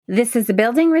This is the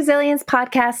Building Resilience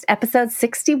Podcast, episode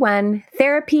 61,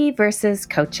 Therapy versus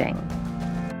Coaching.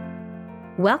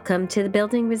 Welcome to the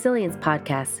Building Resilience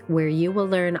Podcast, where you will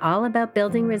learn all about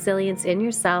building resilience in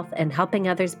yourself and helping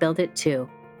others build it too.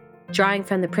 Drawing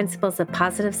from the principles of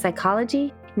positive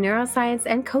psychology, neuroscience,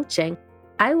 and coaching,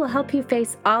 I will help you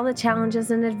face all the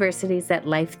challenges and adversities that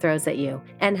life throws at you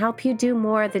and help you do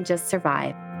more than just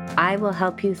survive. I will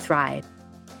help you thrive.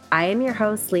 I am your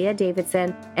host, Leah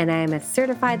Davidson, and I am a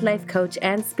certified life coach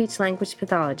and speech-language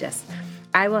pathologist.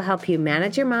 I will help you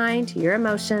manage your mind, your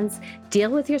emotions,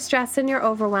 deal with your stress and your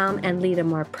overwhelm, and lead a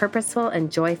more purposeful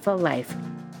and joyful life.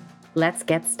 Let's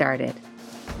get started.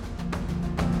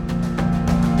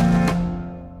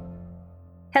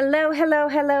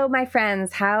 Hello, my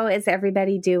friends. How is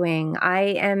everybody doing? I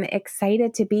am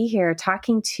excited to be here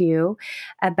talking to you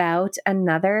about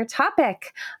another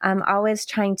topic. I'm always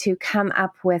trying to come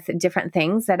up with different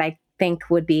things that I think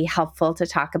would be helpful to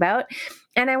talk about.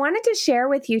 And I wanted to share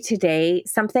with you today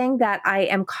something that I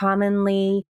am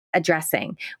commonly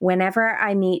addressing. Whenever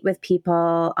I meet with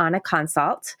people on a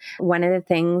consult, one of the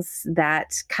things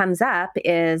that comes up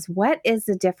is, what is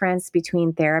the difference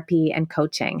between therapy and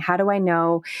coaching? How do I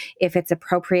know if it's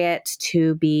appropriate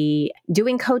to be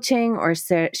doing coaching or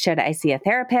should I see a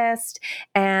therapist?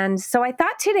 And so I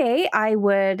thought today I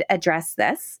would address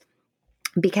this,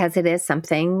 because it is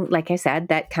something, like I said,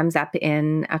 that comes up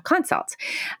in a consult.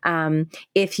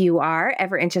 If you are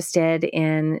ever interested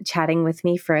in chatting with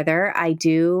me further, I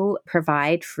do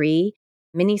provide free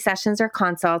mini sessions or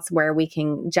consults where we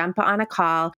can jump on a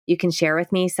call. You can share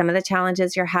with me some of the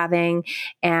challenges you're having,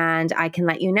 and I can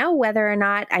let you know whether or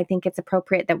not I think it's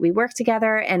appropriate that we work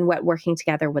together and what working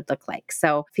together would look like.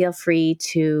 So feel free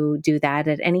to do that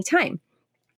at any time.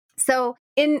 So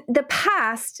in the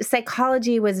past,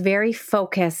 psychology was very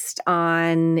focused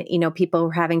on, people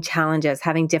were having challenges,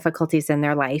 having difficulties in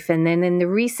their life. And then in the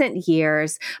recent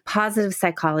years, positive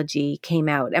psychology came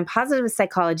out. And positive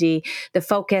psychology, the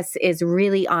focus is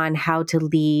really on how to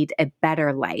lead a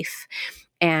better life.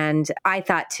 And I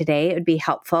thought today it would be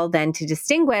helpful then to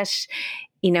distinguish,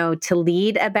 to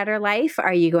lead a better life.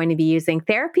 Are you going to be using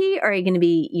therapy or are you going to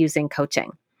be using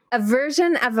coaching? A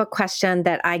version of a question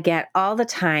that I get all the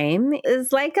time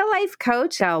is like a life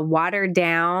coach, a watered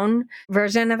down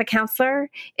version of a counselor.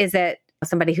 Is it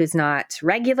somebody who's not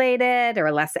regulated or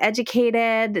less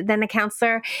educated than a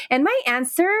counselor? And my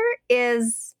answer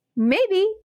is maybe.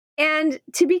 And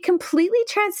to be completely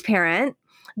transparent,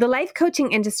 the life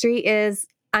coaching industry is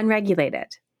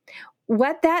unregulated.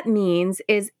 What that means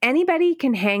is anybody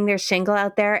can hang their shingle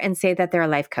out there and say that they're a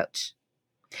life coach.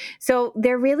 So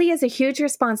there really is a huge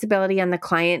responsibility on the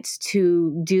client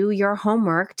to do your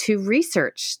homework, to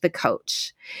research the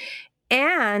coach.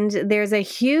 And there's a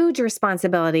huge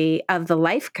responsibility of the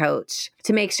life coach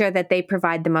to make sure that they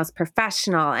provide the most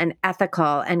professional and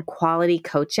ethical and quality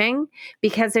coaching,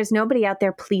 because there's nobody out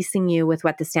there policing you with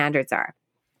what the standards are.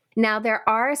 Now, there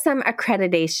are some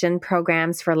accreditation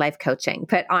programs for life coaching,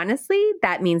 but honestly,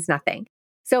 that means nothing.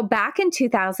 So back in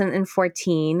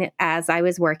 2014, as I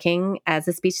was working as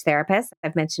a speech therapist,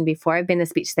 I've mentioned before, I've been a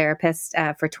speech therapist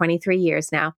for 23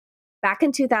 years now. Back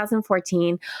in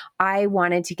 2014, I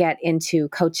wanted to get into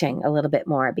coaching a little bit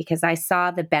more because I saw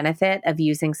the benefit of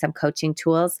using some coaching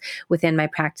tools within my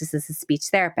practice as a speech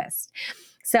therapist.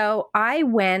 So I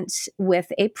went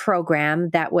with a program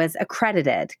that was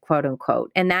accredited, quote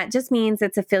unquote. And that just means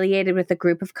it's affiliated with a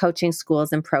group of coaching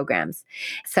schools and programs.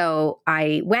 So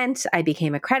I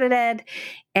became accredited,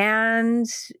 and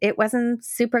it wasn't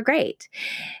super great.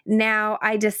 Now,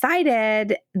 I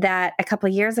decided that a couple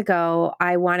of years ago,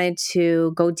 I wanted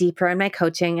to go deeper in my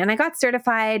coaching, and I got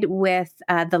certified with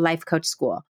the Life Coach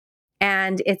School.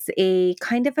 And it's a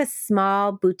kind of a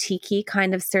small boutique-y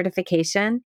kind of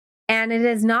certification. And it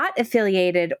is not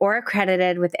affiliated or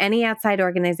accredited with any outside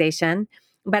organization,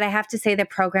 but I have to say the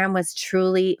program was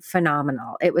truly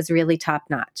phenomenal. It was really top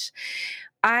notch.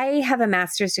 I have a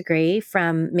master's degree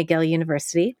from McGill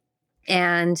University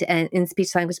and in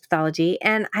speech language pathology.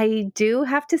 And I do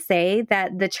have to say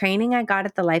that the training I got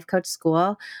at the Life Coach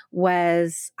School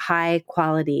was high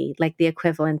quality, like the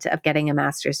equivalent of getting a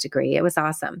master's degree. It was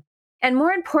awesome. And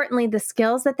more importantly, the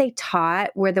skills that they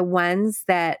taught were the ones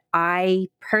that I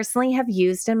personally have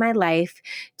used in my life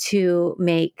to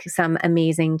make some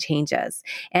amazing changes.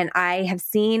 And I have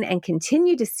seen and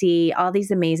continue to see all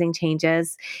these amazing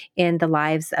changes in the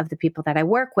lives of the people that I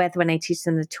work with when I teach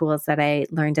them the tools that I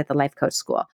learned at the Life Coach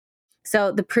School.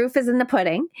 So the proof is in the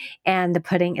pudding, and the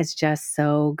pudding is just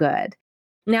so good.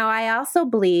 Now, I also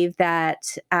believe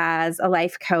that as a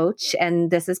life coach,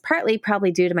 and this is partly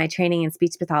probably due to my training in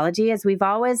speech pathology, is we've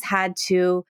always had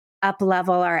to up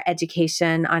level our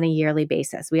education on a yearly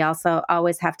basis. We also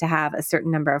always have to have a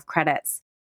certain number of credits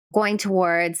going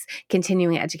towards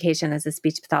continuing education as a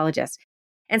speech pathologist.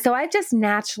 And so I've just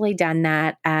naturally done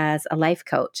that as a life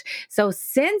coach. So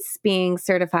since being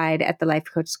certified at the Life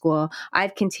Coach School,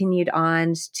 I've continued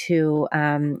on to,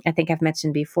 I think I've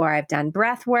mentioned before, I've done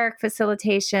breath work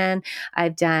facilitation.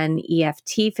 I've done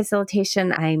EFT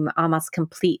facilitation. I'm almost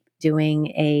complete doing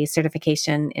a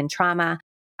certification in trauma.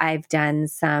 I've done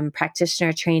some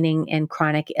practitioner training in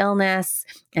chronic illness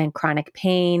and chronic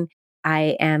pain.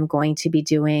 I am going to be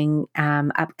doing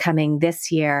upcoming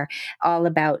this year all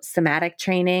about somatic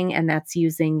training, and that's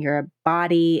using your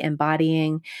body,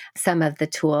 embodying some of the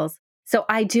tools. So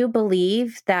I do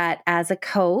believe that as a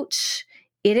coach,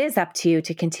 it is up to you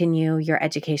to continue your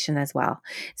education as well.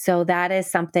 So that is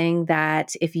something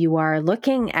that if you are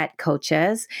looking at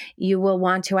coaches, you will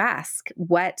want to ask,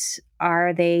 what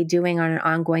are they doing on an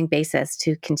ongoing basis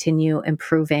to continue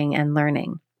improving and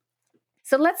learning?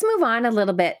 So let's move on a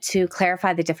little bit to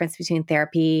clarify the difference between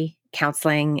therapy,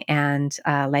 counseling, and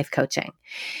life coaching.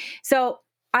 So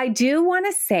I do want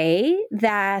to say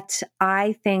that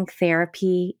I think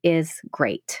therapy is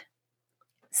great.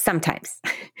 Sometimes.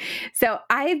 So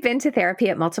I've been to therapy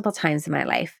at multiple times in my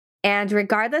life. And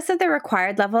regardless of the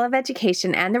required level of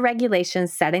education and the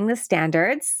regulations setting the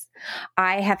standards,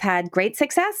 I have had great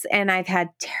success and I've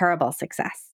had terrible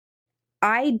success.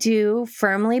 I do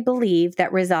firmly believe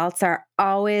that results are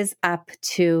always up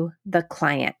to the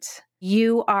client.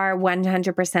 You are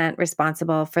 100%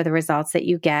 responsible for the results that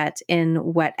you get in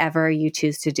whatever you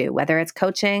choose to do, whether it's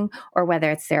coaching or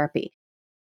whether it's therapy.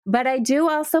 But I do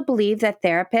also believe that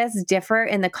therapists differ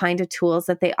in the kind of tools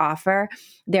that they offer,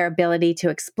 their ability to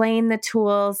explain the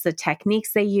tools, the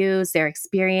techniques they use, their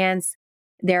experience,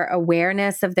 their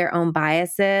awareness of their own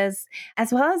biases,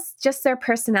 as well as just their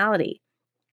personality.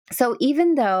 So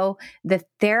even though the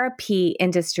therapy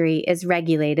industry is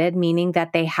regulated, meaning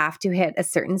that they have to hit a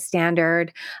certain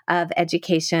standard of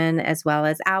education as well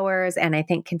as hours, and I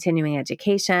think continuing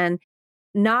education,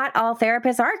 not all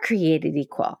therapists are created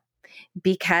equal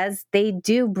because they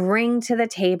do bring to the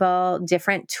table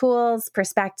different tools,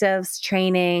 perspectives,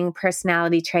 training,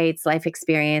 personality traits, life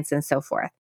experience, and so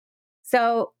forth.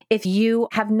 So if you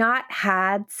have not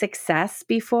had success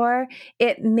before,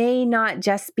 it may not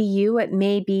just be you. It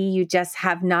may be you just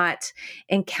have not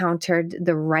encountered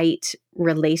the right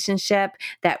relationship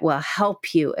that will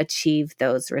help you achieve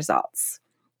those results.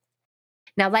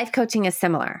 Now, life coaching is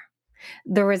similar.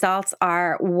 The results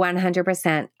are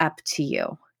 100% up to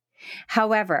you.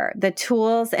 However, the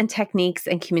tools and techniques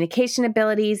and communication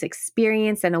abilities,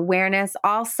 experience, and awareness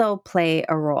also play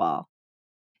a role.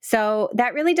 So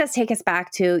that really does take us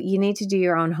back to you need to do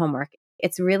your own homework.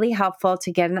 It's really helpful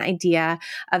to get an idea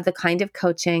of the kind of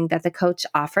coaching that the coach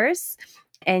offers,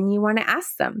 and you want to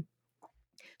ask them.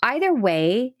 Either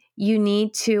way, you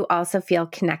need to also feel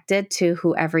connected to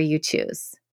whoever you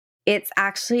choose. It's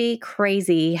actually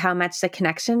crazy how much the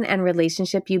connection and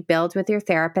relationship you build with your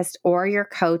therapist or your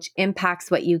coach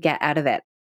impacts what you get out of it.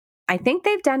 I think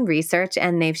they've done research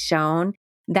and they've shown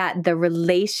that the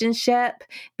relationship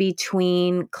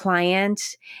between client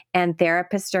and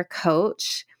therapist or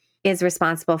coach is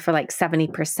responsible for like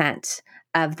 70%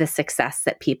 of the success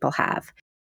that people have.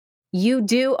 You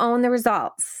do own the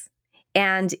results.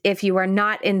 And if you are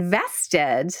not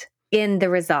invested in the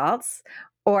results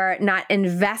or not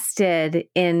invested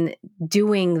in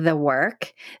doing the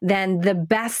work, then the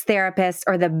best therapist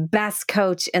or the best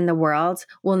coach in the world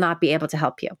will not be able to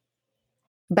help you.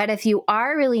 But if you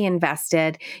are really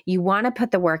invested, you want to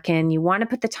put the work in, you want to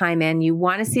put the time in, you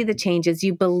want to see the changes,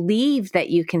 you believe that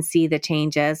you can see the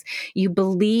changes, you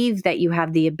believe that you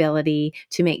have the ability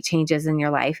to make changes in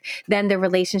your life, then the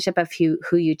relationship of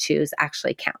who you choose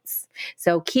actually counts.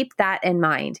 So keep that in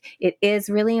mind. It is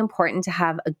really important to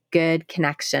have a good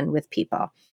connection with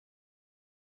people.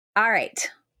 All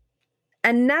right.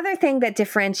 Another thing that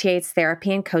differentiates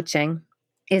therapy and coaching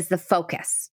is the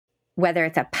focus, whether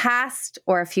it's a past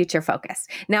or a future focus.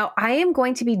 Now, I am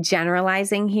going to be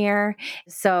generalizing here.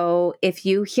 So if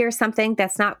you hear something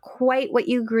that's not quite what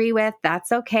you agree with,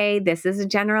 that's okay. This is a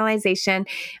generalization.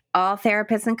 All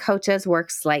therapists and coaches work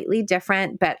slightly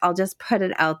different, but I'll just put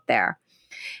it out there.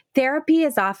 Therapy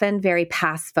is often very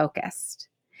past focused.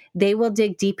 They will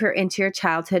dig deeper into your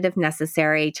childhood if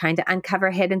necessary, trying to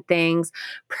uncover hidden things,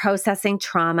 processing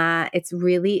trauma. It's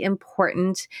really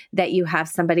important that you have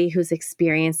somebody who's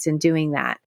experienced in doing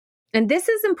that. And this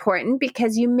is important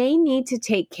because you may need to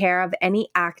take care of any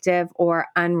active or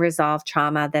unresolved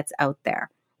trauma that's out there.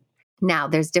 Now,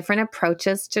 there's different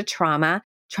approaches to trauma.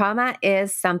 Trauma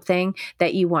is something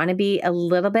that you want to be a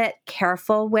little bit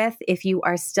careful with. If you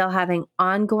are still having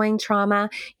ongoing trauma,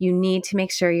 you need to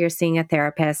make sure you're seeing a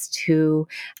therapist who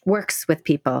works with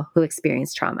people who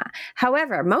experience trauma.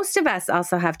 However, most of us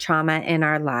also have trauma in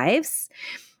our lives.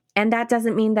 And that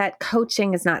doesn't mean that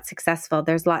coaching is not successful.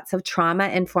 There's lots of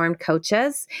trauma-informed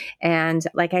coaches. And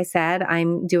like I said,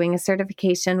 I'm doing a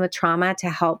certification with trauma to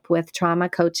help with trauma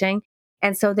coaching.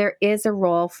 And so there is a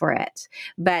role for it.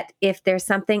 But if there's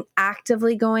something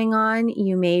actively going on,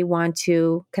 you may want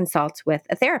to consult with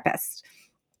a therapist.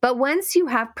 But once you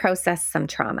have processed some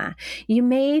trauma, you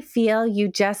may feel you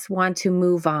just want to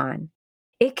move on.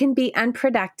 It can be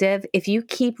unproductive if you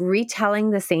keep retelling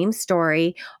the same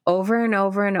story over and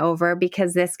over and over,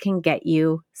 because this can get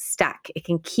you stuck. It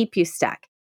can keep you stuck.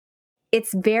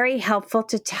 It's very helpful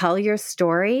to tell your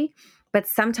story, but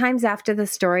sometimes after the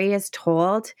story is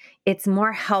told, it's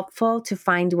more helpful to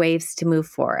find ways to move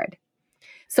forward.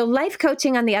 So life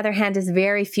coaching, on the other hand, is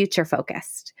very future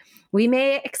focused. We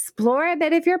may explore a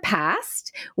bit of your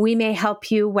past. We may help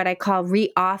you, what I call,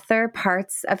 re-author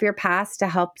parts of your past to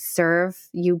help serve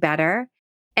you better.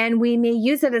 And we may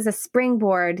use it as a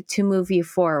springboard to move you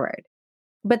forward.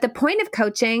 But the point of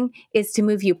coaching is to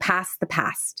move you past the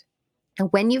past. And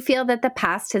when you feel that the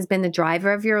past has been the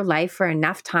driver of your life for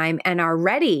enough time and are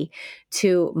ready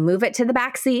to move it to the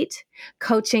back seat,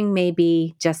 coaching may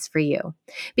be just for you.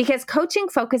 Because coaching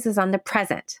focuses on the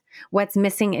present, what's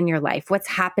missing in your life, what's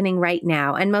happening right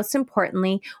now, and most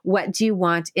importantly, what do you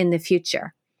want in the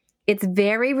future? It's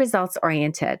very results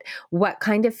oriented. What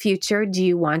kind of future do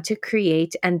you want to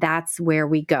create? And that's where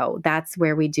we go. That's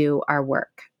where we do our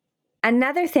work.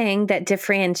 Another thing that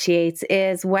differentiates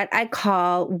is what I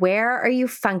call, where are you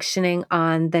functioning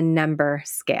on the number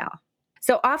scale?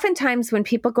 So oftentimes when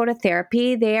people go to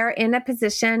therapy, they are in a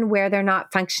position where they're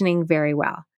not functioning very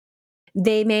well.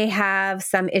 They may have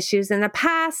some issues in the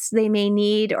past. They may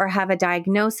need or have a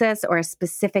diagnosis or a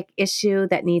specific issue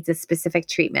that needs a specific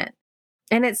treatment.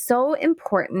 And it's so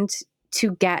important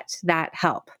to get that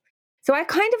help. So I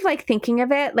kind of like thinking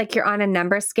of it like you're on a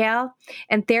number scale,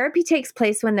 and therapy takes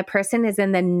place when the person is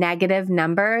in the negative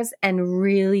numbers and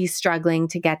really struggling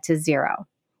to get to zero.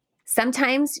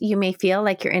 Sometimes you may feel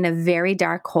like you're in a very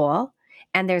dark hole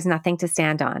and there's nothing to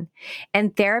stand on.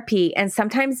 And therapy and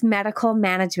sometimes medical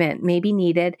management may be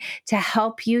needed to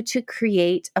help you to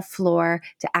create a floor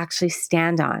to actually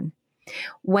stand on.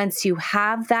 Once you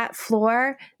have that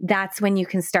floor, that's when you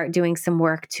can start doing some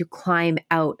work to climb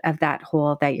out of that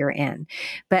hole that you're in.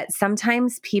 But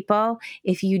sometimes people,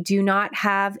 if you do not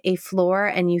have a floor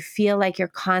and you feel like you're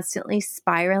constantly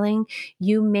spiraling,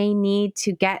 you may need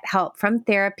to get help from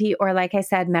therapy, or like I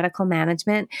said, medical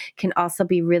management can also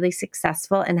be really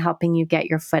successful in helping you get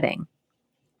your footing.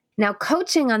 Now,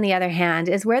 coaching, on the other hand,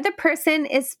 is where the person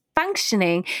is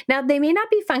functioning. Now, they may not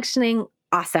be functioning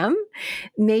awesome.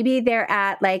 Maybe they're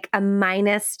at like a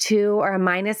 -2 or a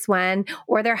 -1,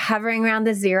 or they're hovering around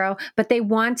the 0, but they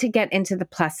want to get into the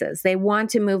pluses. They want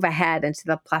to move ahead into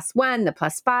the +1, the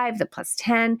 +5, the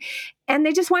 +10, and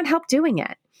they just want help doing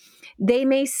it. They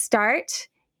may start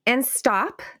and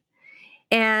stop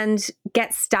and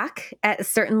get stuck at a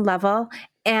certain level,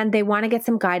 and they want to get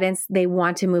some guidance. They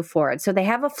want to move forward. So they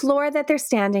have a floor that they're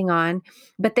standing on,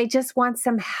 but they just want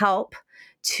some help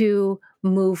to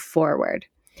move forward.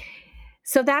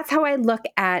 So that's how I look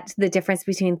at the difference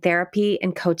between therapy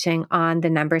and coaching on the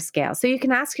number scale. So you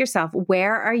can ask yourself,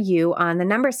 where are you on the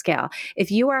number scale? If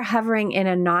you are hovering in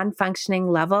a non-functioning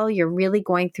level, you're really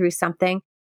going through something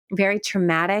very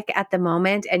traumatic at the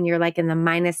moment, and you're like in the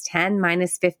 -10,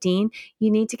 -15,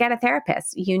 you need to get a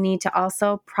therapist. You need to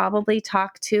also probably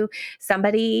talk to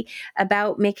somebody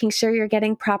about making sure you're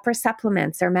getting proper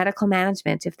supplements or medical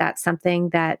management if that's something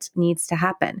that needs to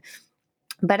happen.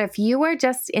 But if you are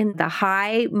just in the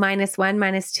high -1,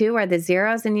 -2, or the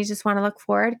zeros, and you just want to look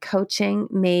forward, coaching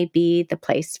may be the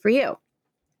place for you.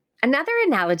 Another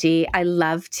analogy I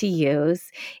love to use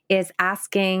is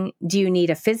asking, do you need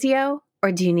a physio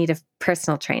or do you need a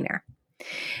personal trainer?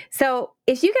 So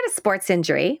if you get a sports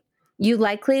injury, you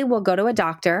likely will go to a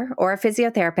doctor or a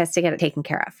physiotherapist to get it taken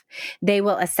care of. They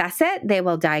will assess it, they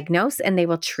will diagnose, and they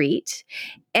will treat.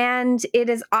 And it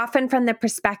is often from the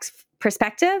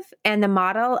perspective and the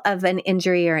model of an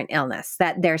injury or an illness,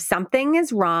 that there's something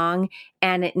is wrong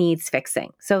and it needs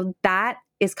fixing. So that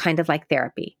is kind of like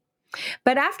therapy.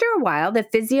 But after a while, the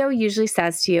physio usually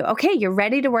says to you, okay, you're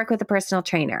ready to work with a personal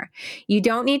trainer. You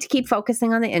don't need to keep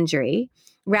focusing on the injury.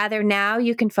 Rather, now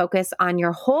you can focus on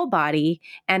your whole body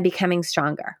and becoming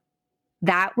stronger.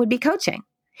 That would be coaching.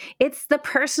 It's the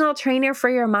personal trainer for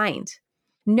your mind.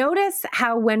 Notice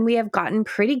how when we have gotten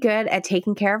pretty good at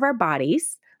taking care of our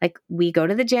bodies, Like we go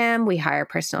to the gym, we hire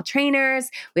personal trainers,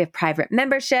 we have private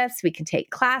memberships, we can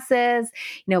take classes,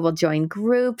 we'll join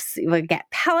groups, we'll get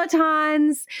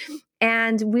Pelotons,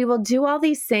 and we will do all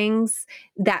these things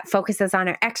that focuses on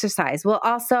our exercise. We'll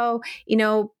also,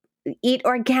 eat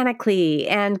organically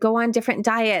and go on different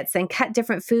diets and cut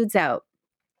different foods out.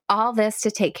 All this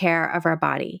to take care of our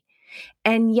body.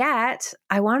 And yet,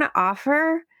 I want to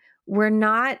offer, we're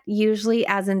not usually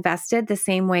as invested the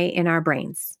same way in our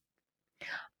brains.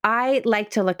 I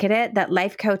like to look at it that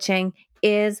life coaching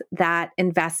is that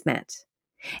investment.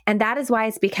 And that is why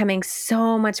it's becoming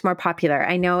so much more popular.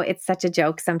 I know it's such a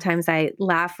joke. Sometimes I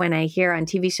laugh when I hear on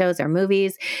TV shows or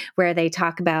movies where they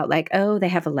talk about like, oh, they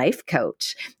have a life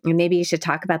coach. And maybe you should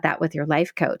talk about that with your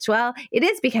life coach. Well, it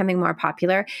is becoming more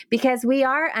popular because we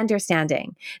are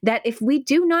understanding that if we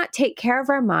do not take care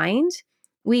of our mind,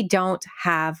 we don't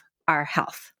have our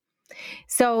health.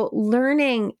 So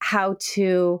learning how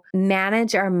to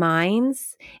manage our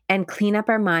minds and clean up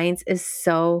our minds is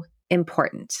so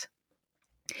important.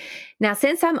 Now,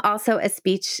 since I'm also a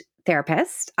speech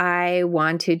therapist, I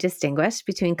want to distinguish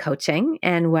between coaching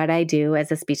and what I do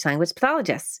as a speech language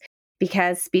pathologist,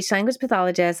 because speech language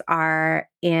pathologists are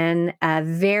in a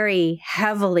very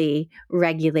heavily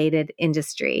regulated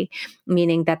industry,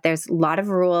 meaning that there's a lot of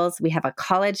rules. We have a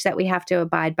college that we have to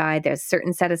abide by. There's a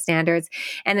certain set of standards.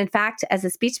 And in fact, as a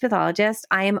speech pathologist,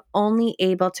 I am only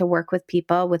able to work with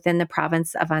people within the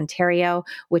province of Ontario,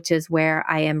 which is where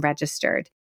I am registered.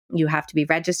 You have to be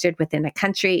registered within a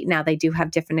country. Now, they do have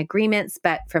different agreements,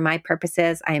 but for my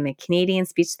purposes, I am a Canadian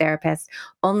speech therapist,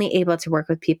 only able to work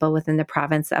with people within the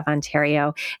province of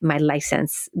Ontario. My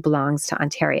license belongs to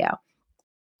Ontario.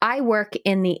 I work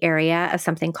in the area of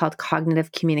something called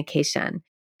cognitive communication.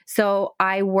 So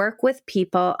I work with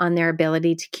people on their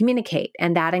ability to communicate,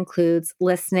 and that includes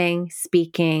listening,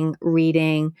 speaking,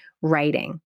 reading,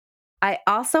 writing. I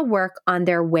also work on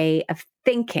their way of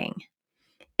thinking.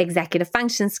 Executive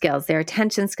function skills, their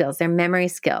attention skills, their memory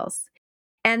skills.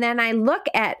 And then I look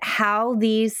at how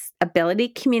these ability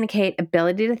to communicate,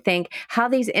 ability to think, how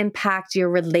these impact your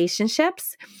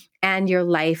relationships and your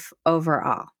life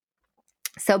overall.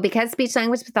 So because speech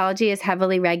language pathology is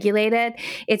heavily regulated,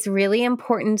 it's really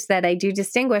important that I do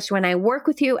distinguish when I work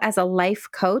with you as a life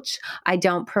coach, I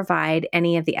don't provide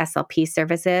any of the SLP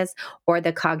services or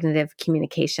the cognitive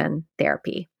communication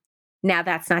therapy. Now,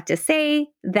 that's not to say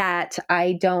that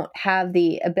I don't have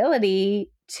the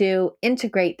ability to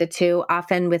integrate the two.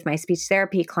 Often with my speech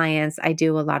therapy clients, I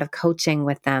do a lot of coaching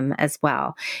with them as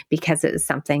well, because it is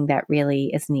something that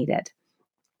really is needed.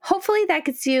 Hopefully that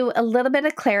gets you a little bit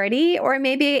of clarity, or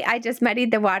maybe I just muddied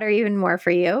the water even more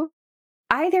for you.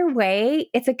 Either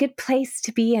way, it's a good place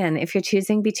to be in if you're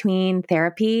choosing between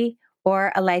therapy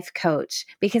or a life coach,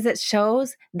 because it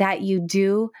shows that you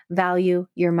do value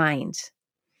your mind.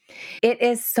 It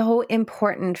is so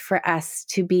important for us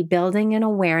to be building an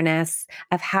awareness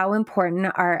of how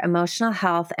important our emotional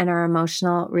health and our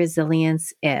emotional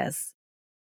resilience is.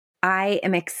 I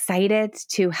am excited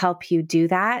to help you do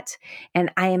that.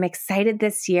 And I am excited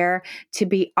this year to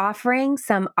be offering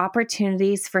some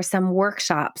opportunities for some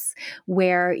workshops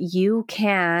where you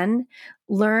can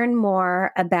learn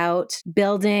more about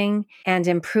building and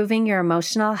improving your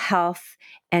emotional health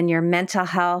and your mental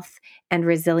health and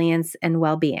resilience and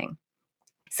well-being.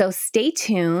 So stay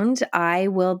tuned. I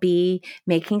will be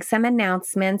making some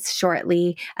announcements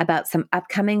shortly about some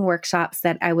upcoming workshops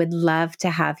that I would love to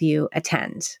have you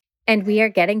attend. And we are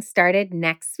getting started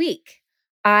next week.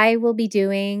 I will be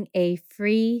doing a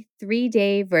free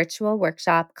 3-day virtual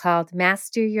workshop called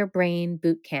Master Your Brain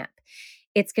Bootcamp.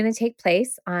 It's going to take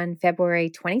place on February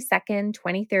 22nd,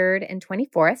 23rd, and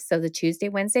 24th, so the Tuesday,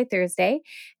 Wednesday, Thursday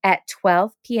at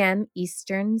 12 p.m.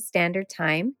 Eastern Standard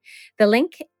Time. The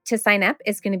link to sign up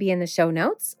is going to be in the show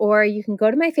notes, or you can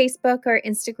go to my Facebook or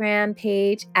Instagram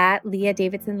page at Leah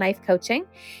Davidson Life Coaching,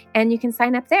 and you can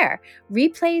sign up there.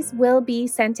 Replays will be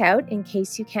sent out in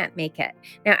case you can't make it.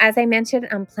 Now, as I mentioned,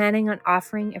 I'm planning on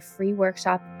offering a free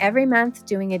workshop every month,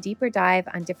 doing a deeper dive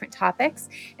on different topics,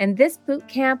 and this boot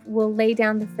camp will lay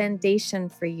down the foundation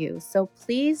for you. So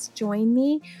please join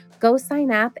me. Go sign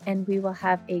up and we will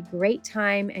have a great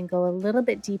time and go a little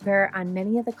bit deeper on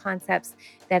many of the concepts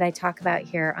that I talk about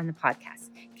here on the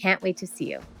podcast. Can't wait to see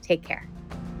you. Take care.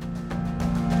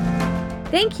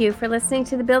 Thank you for listening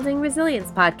to the Building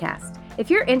Resilience podcast. If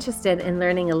you're interested in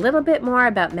learning a little bit more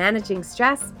about managing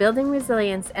stress, building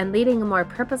resilience, and leading a more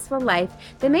purposeful life,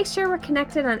 then make sure we're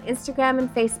connected on Instagram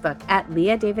and Facebook at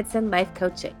Leah Davidson Life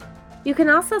Coaching. You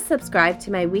can also subscribe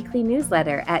to my weekly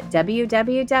newsletter at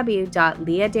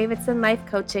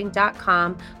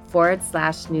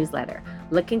www.leahdavidsonlifecoaching.com/newsletter.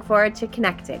 Looking forward to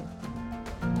connecting.